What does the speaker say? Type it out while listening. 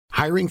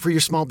Hiring for your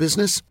small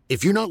business?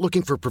 If you're not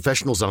looking for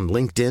professionals on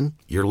LinkedIn,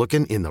 you're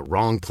looking in the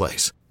wrong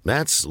place.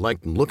 That's like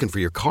looking for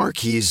your car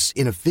keys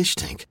in a fish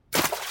tank.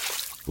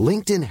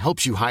 LinkedIn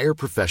helps you hire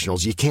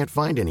professionals you can't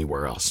find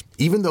anywhere else,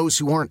 even those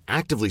who aren't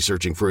actively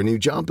searching for a new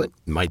job but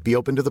might be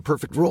open to the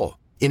perfect role.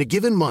 In a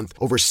given month,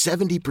 over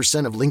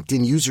 70% of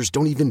LinkedIn users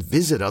don't even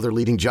visit other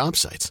leading job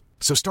sites.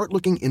 So start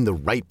looking in the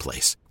right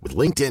place. With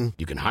LinkedIn,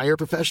 you can hire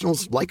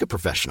professionals like a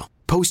professional.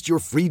 Post your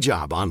free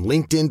job on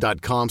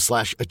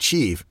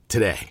linkedin.com/achieve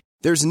today.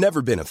 There's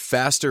never been a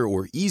faster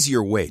or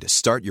easier way to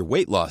start your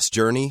weight loss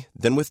journey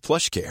than with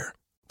PlushCare.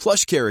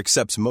 PlushCare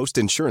accepts most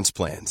insurance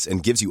plans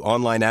and gives you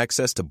online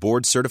access to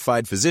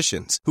board-certified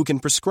physicians who can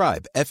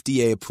prescribe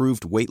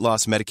FDA-approved weight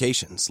loss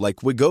medications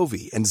like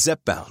Wegovy and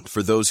Zepbound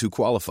for those who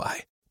qualify.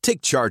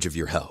 Take charge of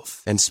your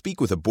health and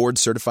speak with a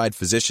board-certified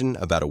physician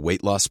about a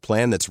weight loss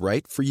plan that's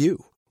right for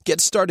you.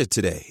 Get started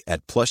today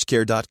at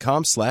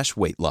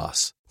plushcare.com/weight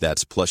loss.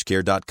 That's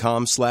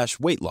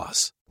plushcare.com/weight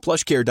loss.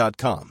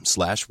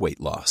 plushcare.com/weight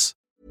loss.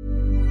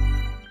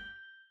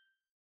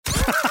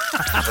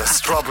 The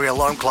Strawberry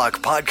Alarm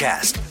Clock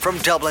Podcast from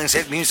Dublin's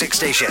hit music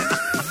station,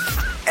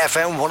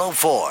 FM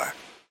 104.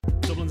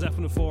 Dublin's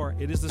FM 104.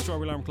 It is the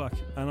Strawberry Alarm Clock,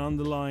 and on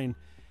the line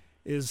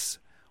is,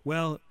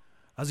 well,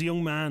 as a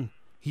young man,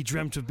 he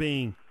dreamt of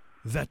being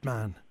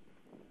Vetman.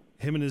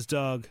 Him and his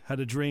dog had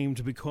a dream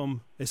to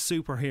become a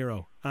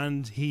superhero,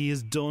 and he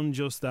has done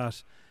just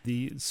that.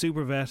 The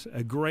super vet,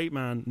 a great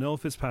man, Noel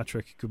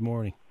Fitzpatrick. Good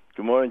morning.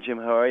 Good morning, Jim.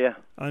 How are you?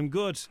 I'm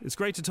good. It's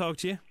great to talk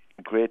to you.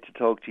 Great to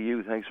talk to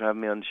you. Thanks for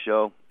having me on the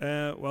show.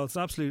 Well, it's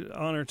an absolute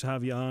honour to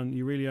have you on.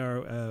 You really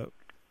are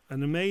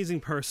an amazing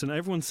person.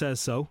 Everyone says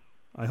so.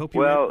 I hope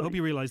you hope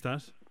you realise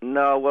that.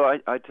 No, well,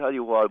 I tell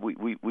you what,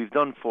 we've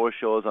done 4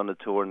 shows on the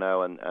tour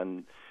now,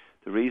 and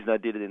the reason I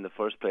did it in the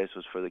first place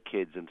was for the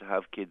kids, and to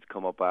have kids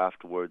come up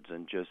afterwards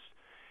and just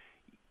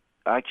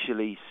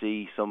actually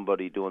see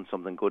somebody doing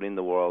something good in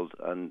the world.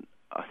 And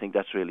I think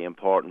that's really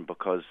important,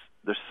 because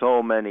there's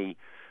so many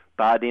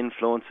bad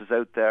influences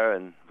out there,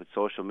 and with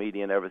social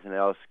media and everything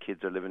else,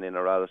 kids are living in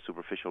a rather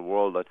superficial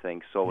world, I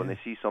think. So when they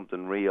see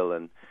something real,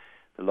 and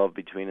the love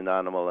between an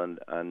animal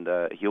and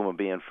a human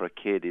being for a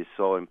kid is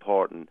so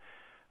important,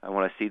 and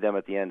when I see them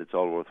at the end, it's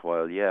all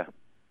worthwhile. Yeah.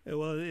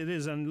 Well, it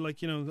is, and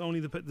like, you know, only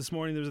this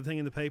morning there was a thing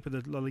in the paper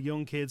that a lot of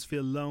young kids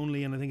feel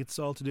lonely, and I think it's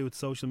all to do with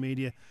social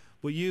media.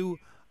 But you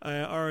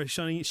are a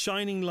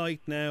shining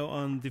light now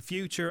on the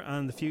future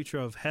and the future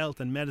of health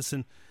and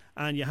medicine,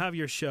 and you have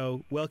your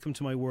show, Welcome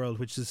to My World,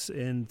 which is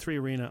in 3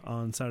 Arena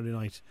on Saturday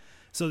night.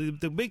 So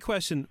the big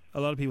question a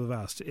lot of people have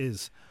asked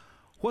is,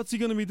 what's he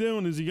going to be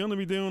doing? Is he going to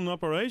be doing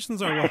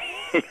operations or what?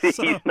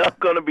 He's not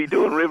going to be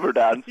doing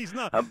Riverdance. He's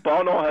not. And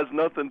Bono has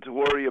nothing to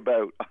worry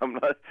about. I'm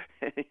not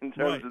in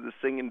terms of the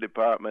singing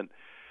department.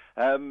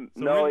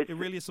 No, it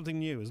really is something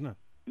new, isn't it?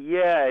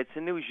 Yeah, it's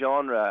a new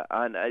genre,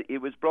 and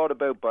it was brought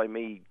about by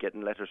me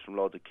getting letters from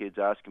loads of kids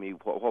asking me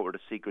what were the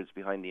secrets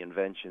behind the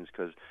inventions,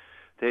 because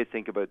they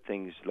think about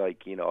things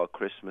like, you know, a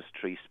Christmas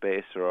tree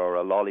spacer or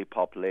a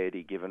lollipop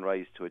lady giving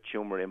rise to a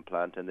tumour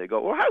implant, and they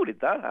go, well, how did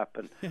that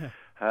happen? Yeah.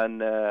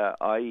 And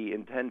I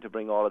intend to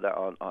bring all of that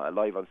on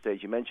live on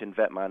stage. You mentioned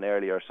Vetman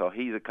earlier, so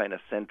he's a kind of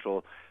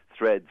central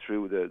thread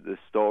through the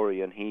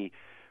story, and he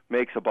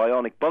makes a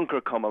bionic bunker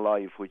come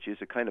alive, which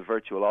is a kind of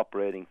virtual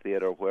operating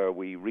theatre where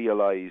we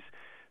realise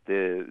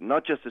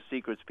not just the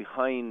secrets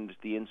behind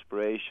the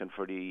inspiration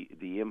for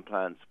the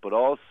implants, but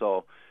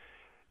also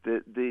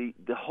the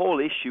whole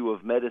issue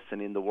of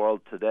medicine in the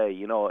world today.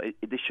 You know,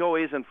 the show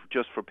isn't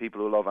just for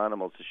people who love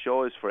animals. The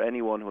show is for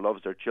anyone who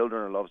loves their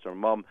children or loves their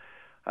mum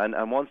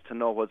and wants to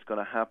know what's going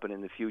to happen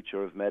in the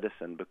future of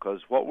medicine,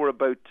 because what we're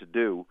about to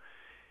do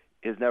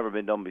has never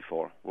been done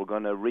before. We're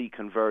going to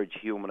reconverge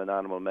human and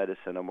animal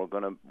medicine, and we're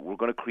going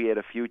to create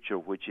a future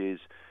which is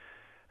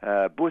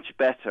much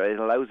better. It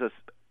allows us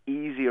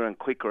easier and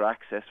quicker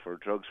access for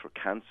drugs for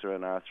cancer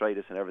and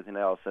arthritis and everything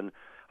else. And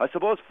I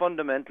suppose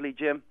fundamentally,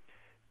 Jim,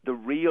 the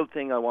real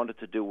thing I wanted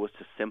to do was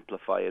to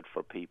simplify it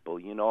for people.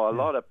 You know, a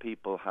lot of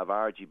people have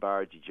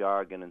argy-bargy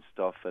jargon and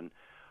stuff, and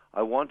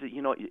I wanted,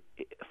 you know,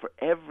 for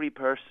every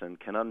person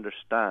can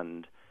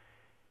understand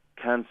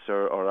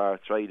cancer or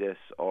arthritis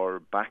or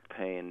back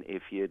pain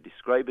if you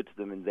describe it to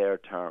them in their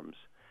terms.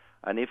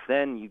 And if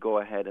then you go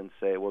ahead and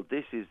say, well,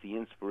 this is the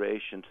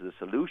inspiration to the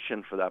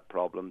solution for that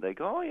problem, they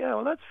go, oh, yeah,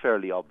 well, that's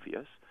fairly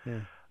obvious.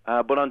 Yeah.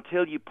 But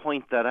until you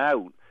point that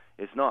out,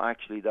 it's not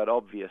actually that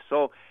obvious.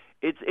 So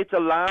it's a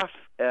laugh.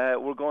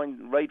 We're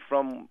going right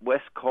from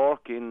West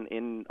Cork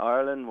in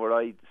Ireland, where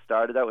I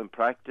started out in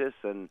practice,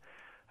 and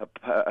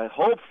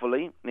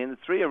hopefully in the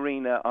 3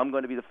 Arena, I'm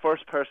going to be the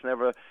first person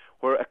ever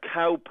where a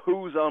cow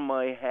poos on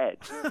my head.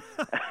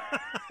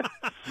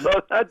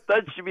 So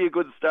that should be a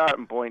good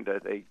starting point, I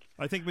think.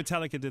 I think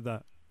Metallica did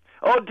that.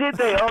 Oh, did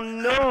they? Oh,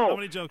 no. I'm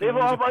only joking. They've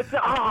all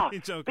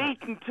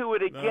beaten to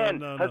it again.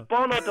 No. Has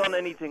Bono done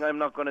anything I'm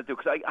not going to do?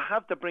 Because I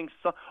have to bring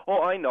some...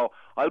 Oh, I know.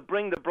 I'll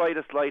bring the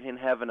brightest light in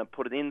heaven and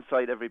put it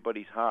inside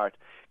everybody's heart.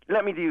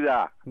 Let me do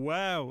that.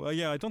 Wow.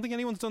 Yeah, I don't think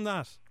anyone's done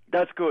that.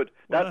 That's good.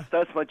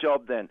 That's my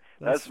job then.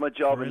 That's my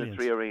job brilliant. In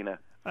the 3 Arena.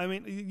 I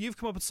mean, you've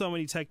come up with so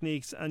many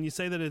techniques, and you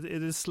say that it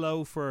is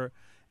slow for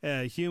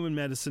human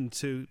medicine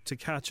to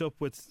catch up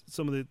with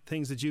some of the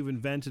things that you've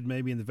invented,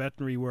 maybe in the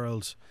veterinary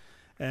world.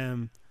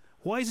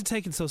 Why is it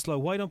taking so slow?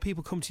 Why don't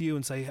people come to you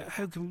and say,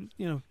 "How can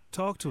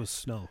talk to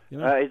us?" No,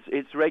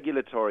 it's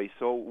regulatory.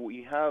 So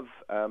we have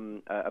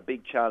a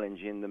big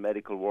challenge in the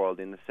medical world,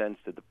 in the sense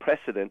that the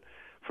precedent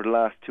for the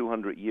last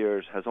 200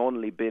 years has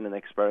only been an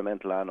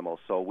experimental animal.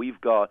 So we've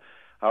got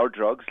our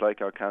drugs, like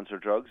our cancer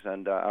drugs,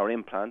 and our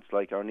implants,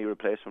 like our knee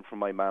replacement from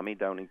my mammy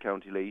down in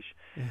County Laois.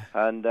 Yeah.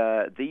 And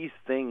these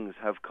things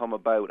have come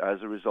about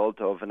as a result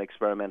of an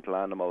experimental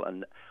animal.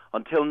 And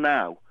until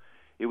now,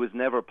 it was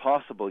never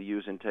possible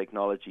using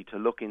technology to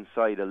look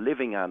inside a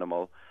living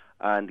animal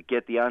and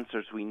get the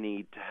answers we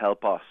need to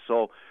help us.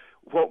 So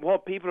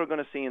what people are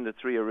going to see in the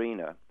 3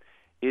 Arena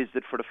is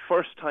that for the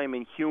first time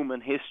in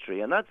human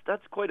history, and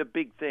that's quite a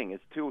big thing,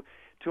 it's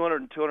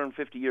 200 and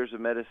 250 years of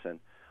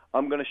medicine,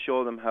 I'm going to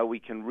show them how we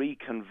can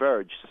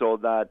reconverge so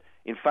that,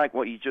 in fact,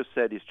 what you just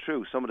said is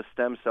true. Some of the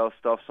stem cell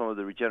stuff, some of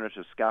the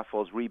regenerative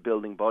scaffolds,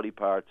 rebuilding body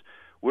parts,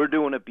 we're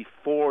doing it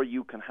before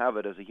you can have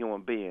it as a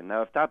human being.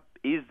 Now, if that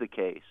is the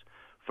case,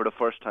 for the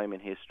first time in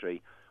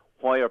history,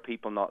 why are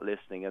people not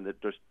listening? And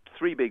there's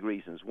 3 big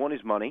reasons. One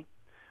is money,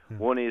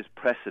 one is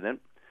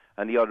precedent,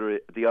 and the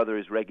other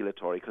is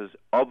regulatory, because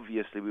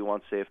obviously we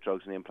want safe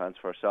drugs and implants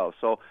for ourselves.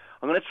 So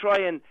I'm going to try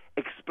and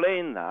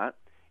explain that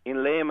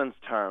in layman's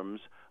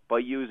terms by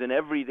using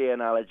everyday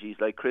analogies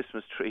like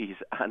Christmas trees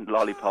and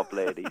lollipop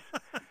ladies.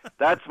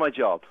 That's my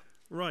job.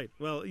 Right.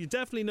 Well,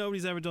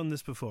 nobody's ever done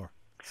this before.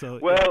 So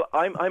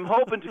I'm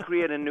hoping to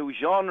create a new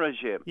genre,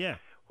 Jim. Yeah.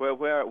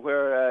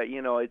 Where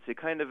it's a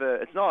kind of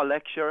it's not a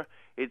lecture,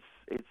 it's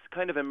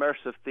kind of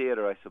immersive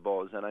theatre, I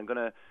suppose, and I'm going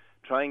to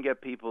try and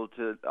get people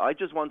to, I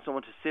just want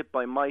someone to sit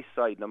by my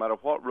side, no matter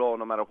what row,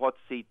 no matter what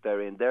seat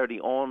they're in. They're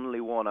the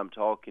only one I'm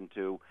talking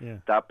to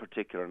that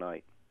particular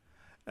night.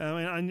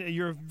 And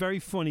you're a very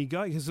funny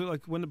guy, because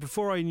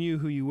before I knew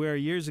who you were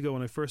years ago,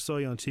 when I first saw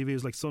you on TV, it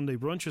was like Sunday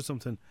Brunch or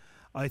something,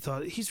 I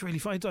thought, he's really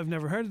funny. I've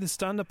never heard of this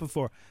stand-up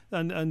before.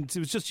 And it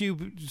was just you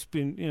just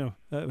being,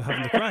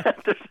 having the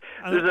crack.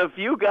 There's a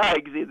few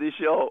gags in the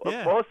show.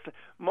 Yeah.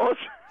 Most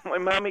my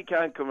mammy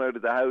can't come out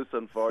of the house,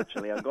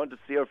 unfortunately. I'm going to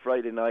see her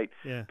Friday night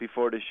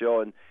before the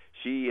show, and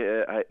she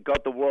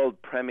got the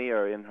world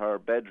premiere in her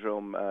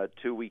bedroom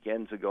 2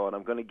 weekends ago, and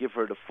I'm going to give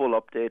her the full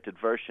updated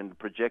version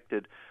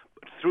projected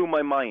through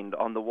my mind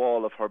on the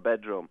wall of her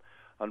bedroom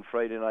on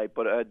Friday night.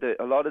 But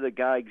a lot of the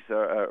gags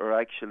are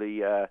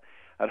actually at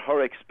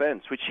her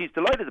expense, which she's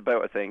delighted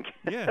about, I think.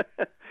 Yeah.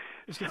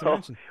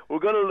 So we're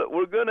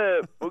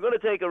gonna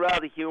take a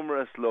rather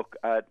humorous look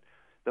at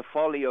the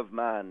folly of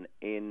man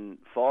in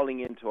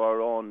falling into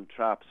our own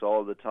traps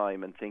all the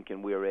time and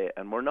thinking we're it,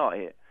 and we're not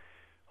it.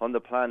 On the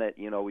planet,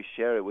 we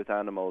share it with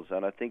animals,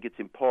 and I think it's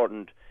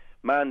important.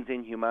 Man's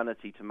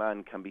inhumanity to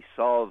man can be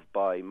solved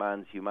by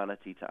man's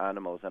humanity to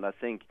animals, and I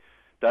think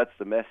that's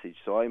the message.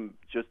 So I'm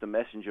just a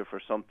messenger for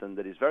something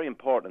that is very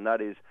important, and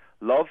that is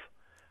love,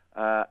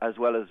 as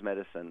well as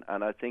medicine.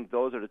 And I think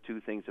those are the 2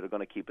 things that are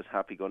going to keep us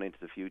happy going into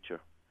the future.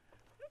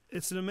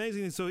 It's an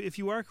amazing thing. So if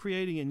you are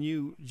creating a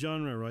new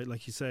genre, right,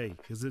 like you say,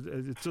 because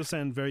it does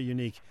sound very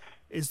unique,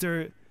 is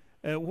there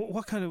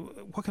what kind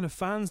of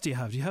fans do you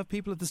have? Do you have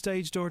people at the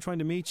stage door trying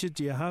to meet you?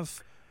 Do you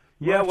have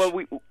merch? Yeah, well,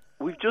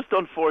 we've just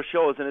done 4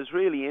 shows, and it's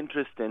really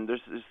interesting.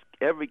 There's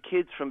every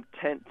kids from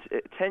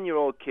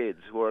 10-year-old kids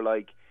who are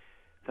like,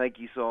 thank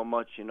you so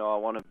much, I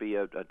want to be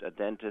a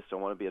dentist, I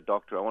want to be a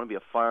doctor, I want to be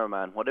a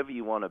fireman, whatever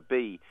you want to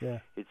be. Yeah.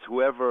 It's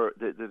whoever,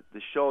 the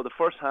show, the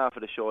first half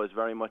of the show is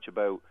very much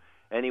about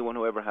anyone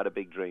who ever had a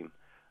big dream.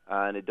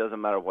 And it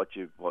doesn't matter what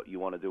you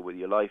want to do with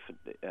your life.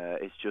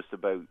 It's just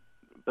about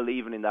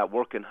believing in that,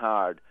 working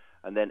hard,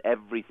 and then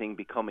everything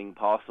becoming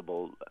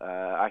possible,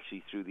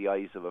 actually through the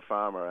eyes of a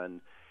farmer.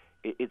 And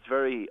it's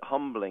very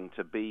humbling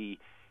to be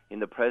in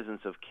the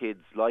presence of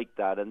kids like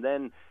that. And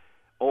then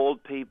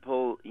old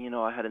people,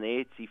 I had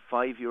an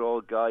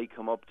 85-year-old guy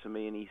come up to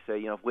me and he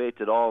said, I've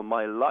waited all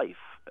my life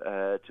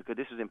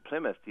this was in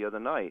Plymouth the other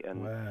night,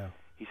 and wow.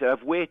 He said,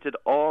 I've waited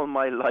all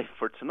my life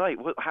for tonight.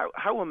 Well,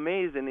 how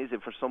amazing is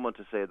it for someone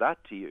to say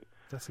that to you?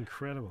 That's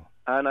incredible.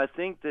 And I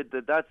think that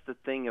that's the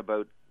thing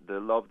about the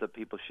love that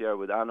people share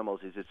with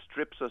animals, is it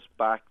strips us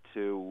back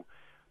to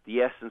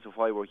the essence of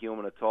why we're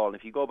human at all. And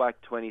if you go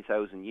back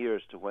 20,000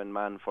 years to when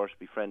man first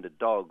befriended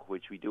dog,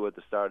 which we do at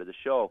the start of the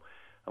show,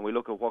 and we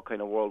look at what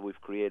kind of world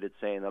we've created,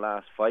 say, in the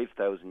last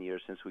 5,000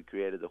 years since we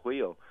created the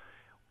wheel,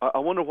 I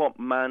wonder what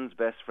man's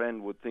best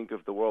friend would think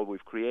of the world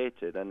we've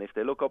created. And if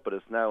they look up at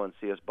us now and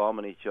see us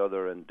bombing each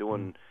other and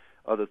doing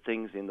other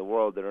things in the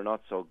world that are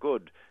not so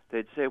good,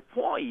 they'd say,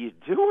 what are you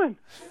doing?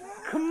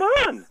 Come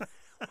on!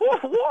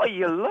 what are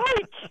you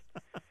like?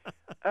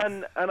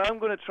 And I'm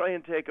going to try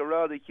and take a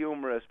rather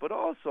humorous, but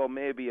also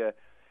maybe a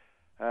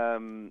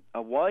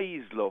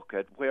wise look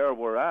at where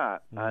we're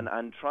at,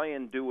 and try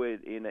and do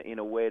it in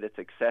a way that's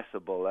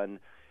accessible. And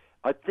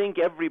I think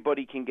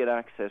everybody can get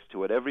access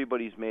to it.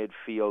 Everybody's made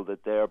feel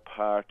that they're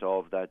part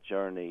of that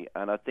journey.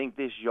 And I think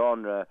this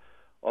genre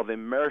of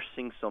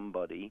immersing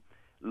somebody,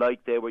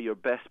 like they were your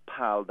best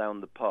pal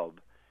down the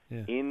pub,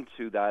 Yeah.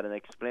 into that and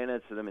explain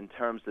it to them in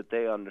terms that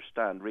they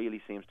understand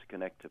really seems to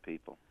connect to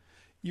people.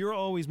 You're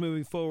always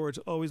moving forward,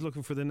 always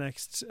looking for the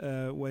next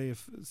way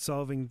of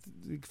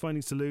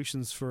finding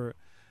solutions for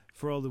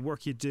all the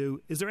work you do.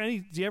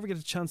 Do you ever get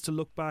a chance to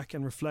look back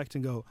and reflect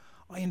and go,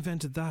 I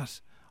invented that?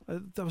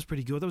 That was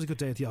pretty good. That was a good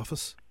day at the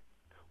office.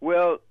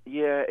 Well,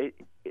 yeah,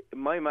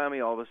 my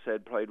mammy always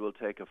said pride will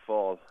take a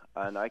fall,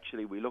 and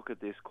actually we look at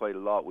this quite a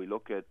lot.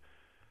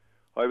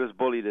 I was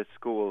bullied at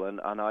school,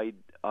 and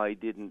I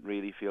didn't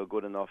really feel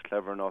good enough,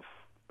 clever enough,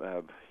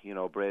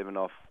 brave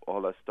enough,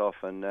 all that stuff,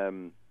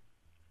 and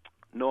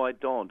no, I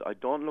don't. I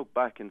don't look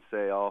back and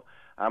say, oh,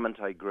 amn't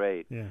I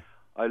great? Yeah.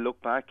 I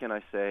look back and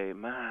I say,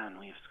 man,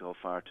 we have so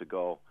far to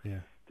go.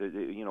 Yeah.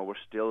 We're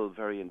still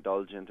very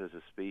indulgent as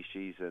a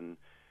species, and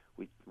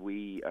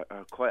we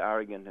are quite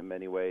arrogant in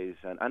many ways,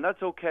 and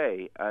that's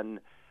okay. And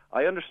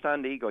I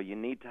understand ego. You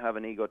need to have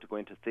an ego to go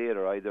into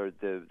theatre, either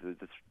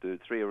the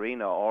Three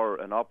Arena or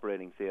an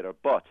operating theatre.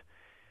 But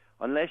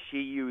unless you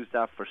use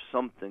that for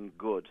something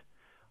good,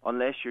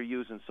 unless you're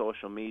using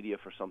social media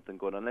for something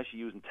good, unless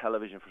you're using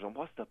television for something,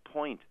 what's the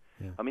point?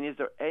 Yeah. I mean, is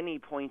there any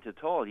point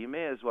at all? You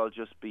may as well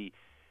just be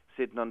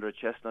sitting under a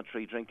chestnut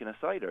tree drinking a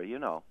cider,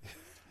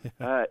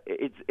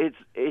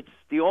 It's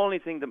the only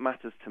thing that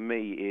matters to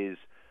me is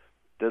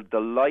the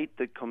light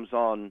that comes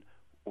on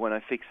when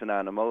I fix an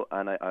animal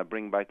and I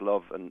bring back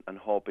love and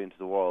hope into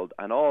the world,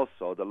 and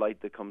also the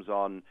light that comes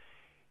on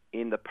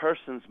in the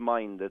person's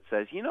mind that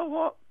says, you know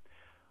what,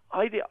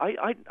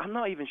 I'm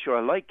not even sure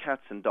I like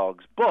cats and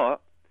dogs,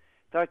 but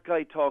that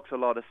guy talks a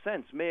lot of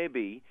sense.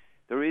 Maybe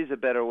there is a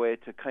better way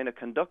to kind of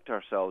conduct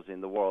ourselves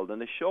in the world,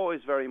 and the show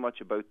is very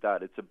much about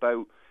that. It's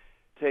about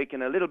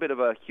taking a little bit of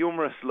a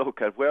humorous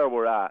look at where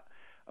we're at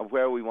and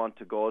where we want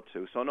to go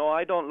to. So no,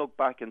 I don't look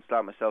back and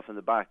slap myself in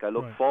the back. I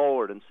look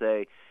forward and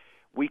say,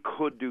 we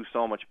could do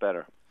so much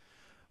better.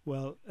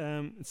 Well,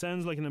 it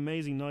sounds like an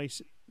amazing night.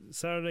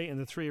 Saturday in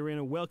the Three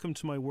Arena. Welcome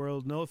to my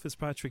world. Noel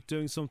Fitzpatrick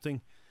doing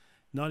something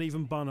not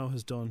even Bono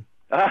has done.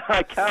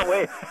 I can't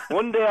wait.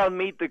 One day I'll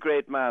meet the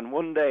great man.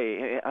 One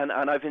day. And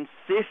I've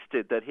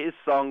insisted that his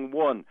song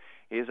One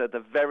is at the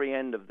very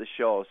end of the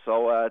show.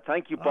 So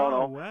thank you,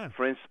 Bono,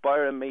 for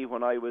inspiring me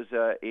when I was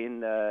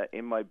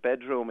in my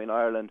bedroom in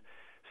Ireland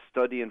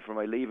studying for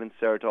my Leaving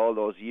Cert all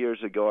those years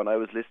ago, and I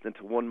was listening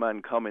to One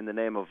Man Come in the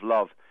Name of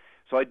Love.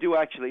 So I do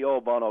actually owe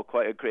Bono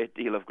quite a great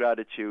deal of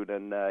gratitude,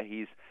 and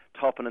he's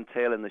topping and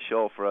tailing the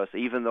show for us,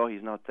 even though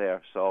he's not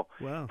there. So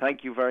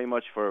thank you very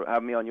much for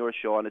having me on your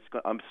show, and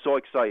I'm so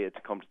excited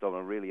to come to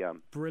Dublin, I really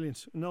am.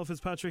 Brilliant. Noel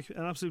Fitzpatrick,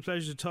 an absolute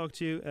pleasure to talk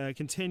to you.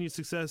 Continued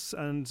success,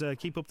 and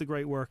keep up the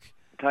great work.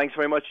 Thanks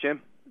very much,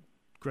 Jim.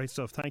 Great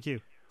stuff. Thank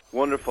you.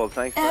 Wonderful.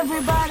 Thanks.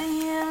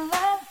 Everybody in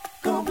love,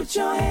 go put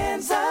your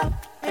hands up.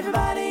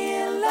 Everybody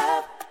in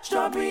love,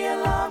 strawberry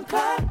alarm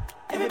clock.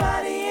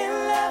 Everybody in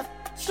love,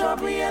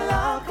 strawberry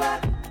alarm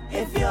clock.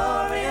 If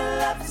you're in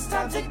love, it's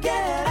time to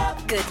get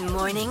up. Good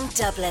morning,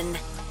 Dublin.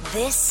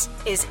 This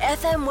is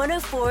FM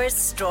 104's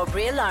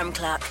Strawberry Alarm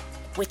Clock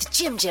with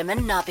Jim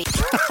and Nobby.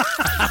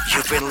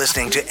 You've been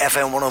listening to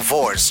FM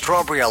 104's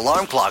Strawberry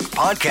Alarm Clock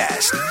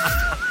podcast.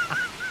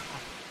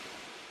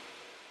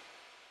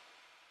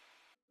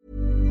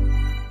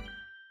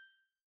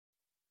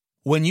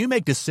 When you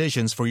make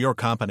decisions for your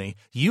company,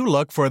 you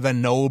look for the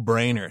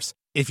no-brainers.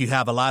 If you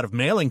have a lot of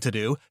mailing to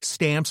do,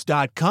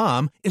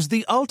 Stamps.com is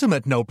the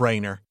ultimate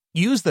no-brainer.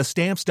 Use the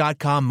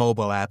Stamps.com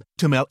mobile app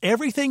to mail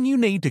everything you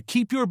need to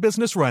keep your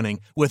business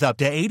running with up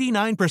to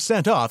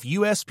 89% off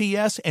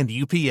USPS and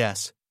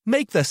UPS.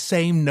 Make the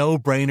same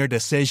no-brainer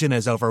decision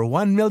as over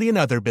 1 million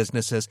other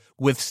businesses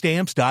with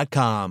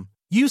Stamps.com.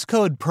 Use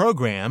code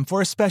PROGRAM for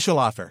a special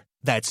offer.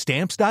 That's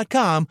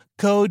Stamps.com,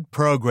 code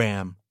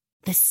PROGRAM.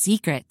 The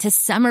secret to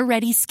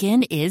summer-ready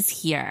skin is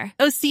here.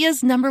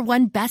 Osea's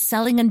 #1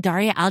 best-selling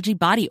Undaria Algae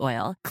Body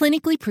Oil,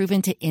 clinically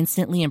proven to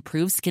instantly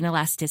improve skin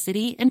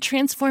elasticity and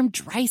transform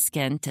dry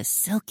skin to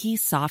silky,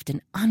 soft,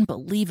 and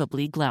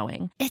unbelievably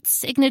glowing. Its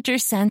signature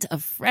scent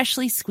of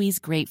freshly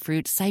squeezed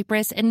grapefruit,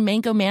 cypress, and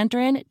mango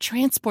mandarin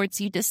transports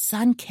you to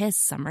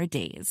sun-kissed summer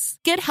days.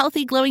 Get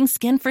healthy, glowing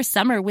skin for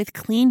summer with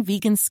clean,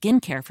 vegan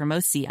skincare from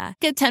Osea.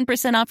 Get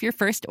 10% off your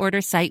first order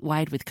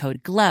site-wide with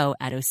code GLOW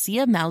at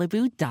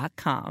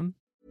OseaMalibu.com.